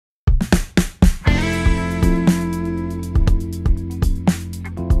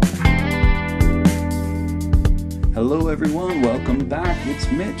Hello everyone, welcome back. It's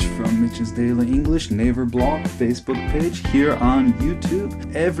Mitch from Mitch's Daily English Naver Blog Facebook page here on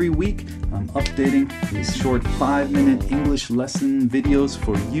YouTube. Every week I'm updating these short 5-minute English lesson videos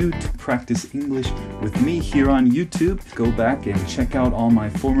for you to practice English with me here on YouTube. Go back and check out all my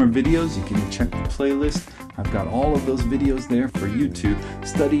former videos. You can check the playlist. I've got all of those videos there for you to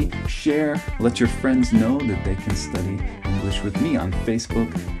study, share, let your friends know that they can study English with me on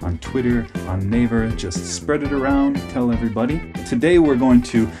Facebook, on Twitter, on Naver. Just spread it around, tell everybody. Today we're going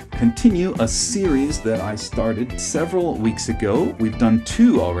to continue a series that I started several weeks ago. We've done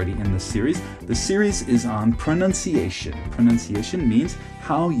 2 already in the series. The series is on pronunciation. Pronunciation means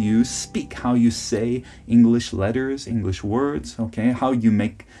how you speak, how you say English letters, English words, okay? How you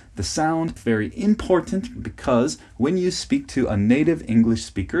make the sound. Very important because when you speak to a native English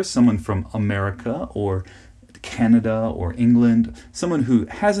speaker, someone from America or Canada or England, someone who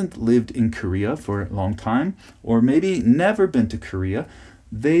hasn't lived in Korea for a long time, or maybe never been to Korea,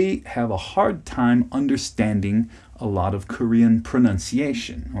 they have a hard time understanding a lot of Korean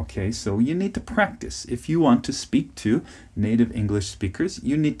pronunciation, okay? So you need to practice. If you want to speak to native English speakers,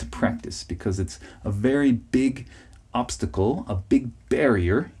 you need to practice because it's a very big obstacle, a big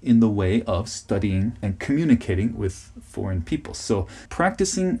barrier in the way of studying and communicating with foreign people. So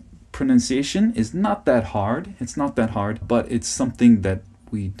practicing pronunciation is not that hard. It's not that hard, but it's something that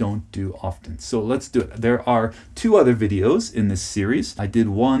we don't do often. So let's do it. There are 2 other videos in this series. I did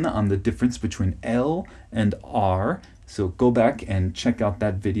one on the difference between L and R. So go back and check out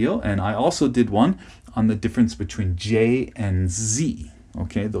that video. And I also did one on the difference between J and Z.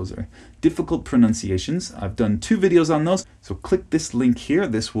 Okay, those are difficult pronunciations. I've done 2 videos on those. So click this link here.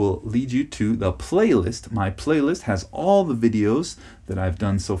 This will lead you to the playlist. My playlist has all the videos that I've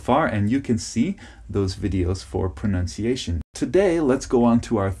done so far, and you can see those videos for pronunciation. Today, let's go on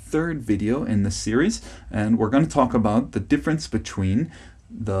to our 3rd video in the series, and we're going to talk about the difference between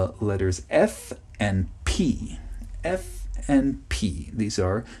the letters F and P. F and P. These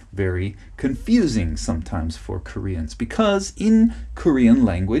are very confusing sometimes for Koreans because in Korean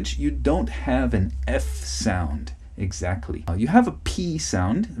language you don't have an F sound exactly. You have a P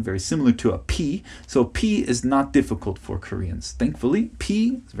sound, very similar to a P. So P is not difficult for Koreans. Thankfully,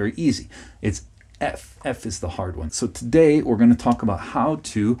 P is very easy. It's F. F is the hard one. So today we're going to talk about how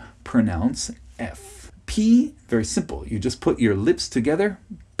to pronounce F. P, very simple. You just put your lips together,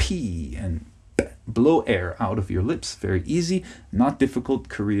 P, and blow air out of your lips. Very easy, not difficult.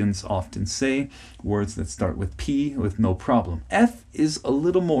 Koreans often say words that start with P with no problem. F is a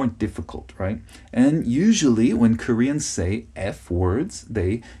little more difficult, right? And usually when Koreans say F words,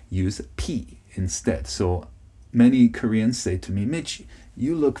 they use P instead. So many Koreans say to me, Mitch,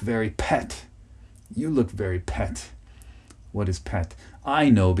 you look very pet. You look very pet. What is pet? I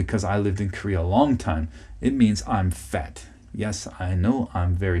know because I lived in Korea a long time. It means I'm fat. Yes, I know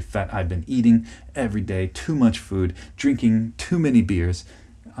I'm very fat. I've been eating every day too much food, drinking too many beers.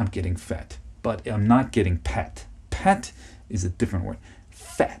 I'm getting fat, but I'm not getting pet. Pet is a different word.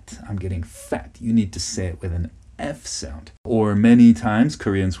 Fat. I'm getting fat. You need to say it with an F sound. Or many times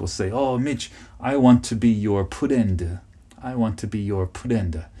Koreans will say, oh, Mitch, I want to be your friend. I want to be your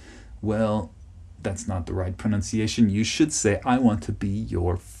friend. Well, that's not the right pronunciation. You should say, I want to be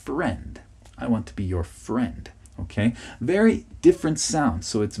your friend. I want to be your friend. Okay, very different sounds.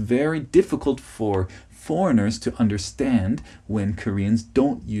 So it's very difficult for foreigners to understand when Koreans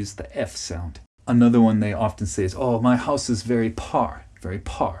don't use the F sound. Another one they often say is, oh, my house is very par. Very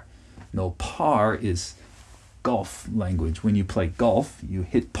par. No, par is golf language. When you play golf, you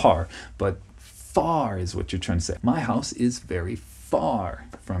hit par. But far is what you're trying to say. My house is very far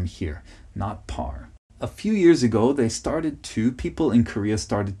from here, not par. A few years ago, people in Korea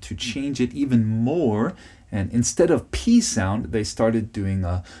started to change it even more. And instead of P sound, they started doing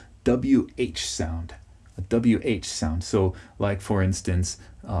a WH sound. A WH sound. So like, for instance,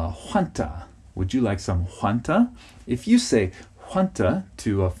 Hwanta. Would you like some Hwanta? If you say Hwanta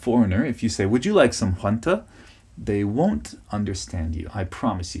to a foreigner, if you say, would you like some Hwanta? They won't understand you. I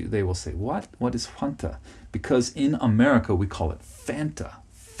promise you. They will say, what? What is Hwanta? Because in America, we call it Fanta.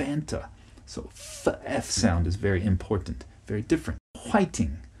 Fanta. So F sound is very important. Very different.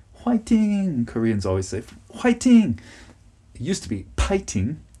 Whiting. Whiting. Koreans always say whiting. It used to be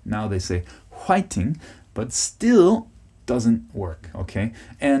piting. Now they say whiting, but still doesn't work, okay?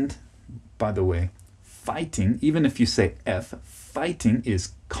 And by the way, fighting, even if you say F, fighting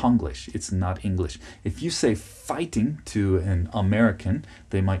is Konglish. It's not English. If you say fighting to an American,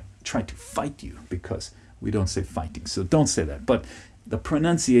 they might try to fight you because we don't say fighting. So don't say that. But the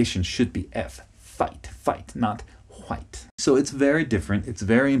pronunciation should be F. Fight, fight, not quite. So it's very different. It's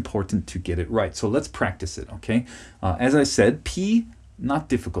very important to get it right. So let's practice it, okay? As I said, P, not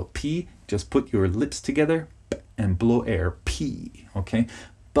difficult. P, just put your lips together and blow air. P, okay?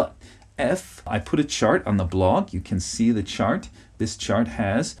 But F, I put a chart on the blog. You can see the chart. This chart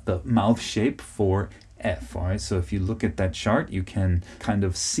has the mouth shape for F, all right? So if you look at that chart, you can kind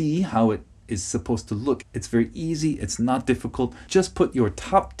of see how it is supposed to look. It's very easy. It's not difficult. Just put your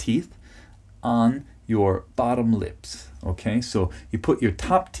top teeth on your bottom lips, okay? So you put your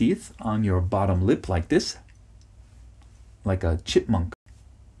top teeth on your bottom lip like this, like a chipmunk.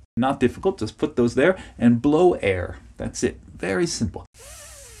 Not difficult. Just put those there and blow air. That's it. Very simple.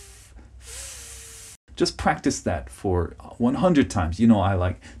 Just practice that for 100 times. You know, I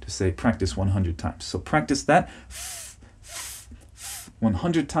like to say practice 100 times. So practice that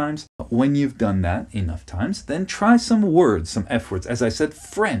 100 times. When you've done that enough times, then try some words, some F words. As I said,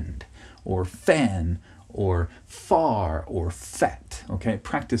 friend or fan or far or fat. Okay,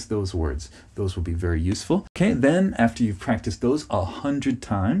 practice those words. Those will be very useful. Okay, then after you've practiced those 100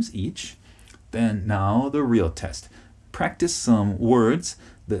 times each, then now the real test. Practice some words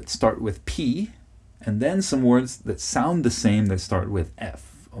that start with P, and then some words that sound the same that start with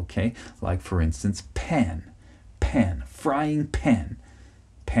F, okay? Like, for instance, pan, pan, frying pan.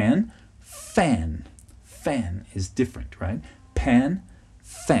 Pan, fan. Fan is different, right? Pan,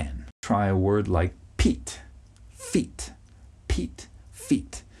 fan. Try a word like Pete, feet, Pete,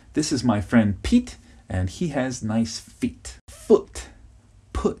 feet. This is my friend Pete, and he has nice feet. Foot,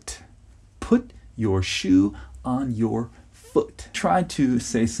 put. Put your shoe on your foot. Try to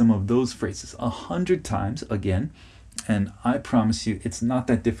say some of those phrases 100 times again, and I promise you it's not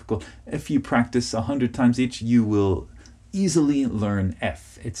that difficult. If you practice 100 times each, you will easily learn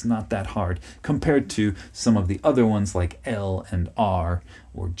F. It's not that hard compared to some of the other ones like L and R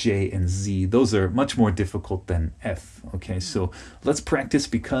or J and Z. Those are much more difficult than F. Okay, so let's practice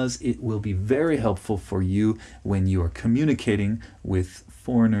because it will be very helpful for you when you are communicating with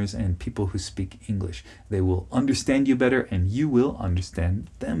foreigners and people who speak English. They will understand you better and you will understand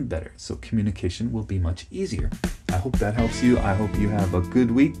them better. So communication will be much easier. I hope that helps you. I hope you have a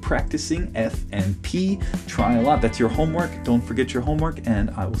good week practicing F and P. Try a lot. That's your homework. Don't forget your homework,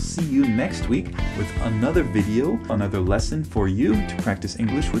 and I will see you next week with another video, another lesson for you to practice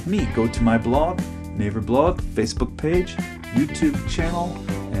English with me. Go to my blog, Naver Blog, Facebook page, YouTube channel,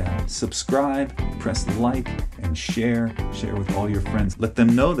 and subscribe, press like, and share with all your friends. Let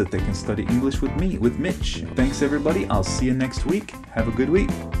them know that they can study English with me, with Mitch. Thanks everybody. I'll see you next week. Have a good week.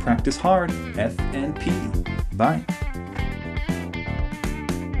 Practice hard. F and P. Bye.